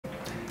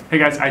Hey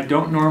guys, I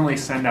don't normally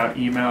send out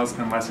emails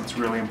unless it's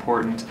really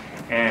important,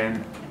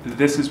 and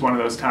this is one of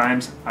those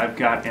times. I've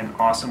got an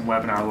awesome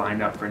webinar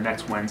lined up for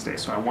next Wednesday,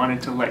 so I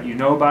wanted to let you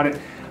know about it.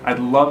 I'd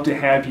love to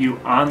have you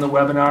on the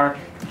webinar.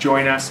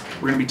 Join us.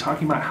 We're going to be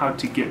talking about how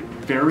to get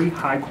very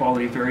high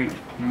quality, very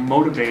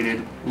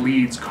motivated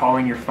leads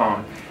calling your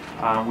phone.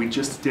 We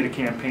just did a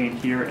campaign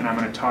here, and I'm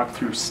going to talk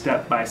through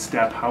step by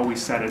step how we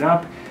set it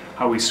up,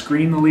 how we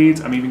screen the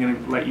leads. I'm even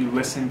going to let you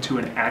listen to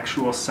an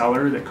actual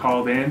seller that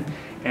called in,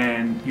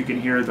 and you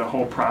can hear the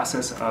whole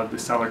process of the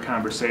seller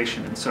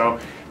conversation. And so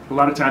a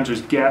lot of times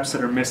there's gaps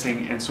that are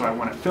missing, and so I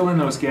want to fill in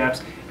those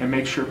gaps and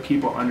make sure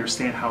people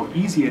understand how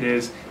easy it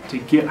is to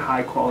get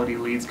high quality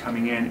leads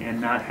coming in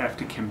and not have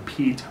to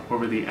compete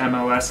over the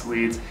MLS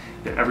leads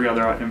that every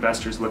other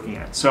investor is looking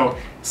at. So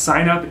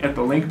sign up at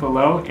the link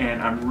below,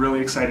 and I'm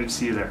really excited to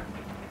see you there.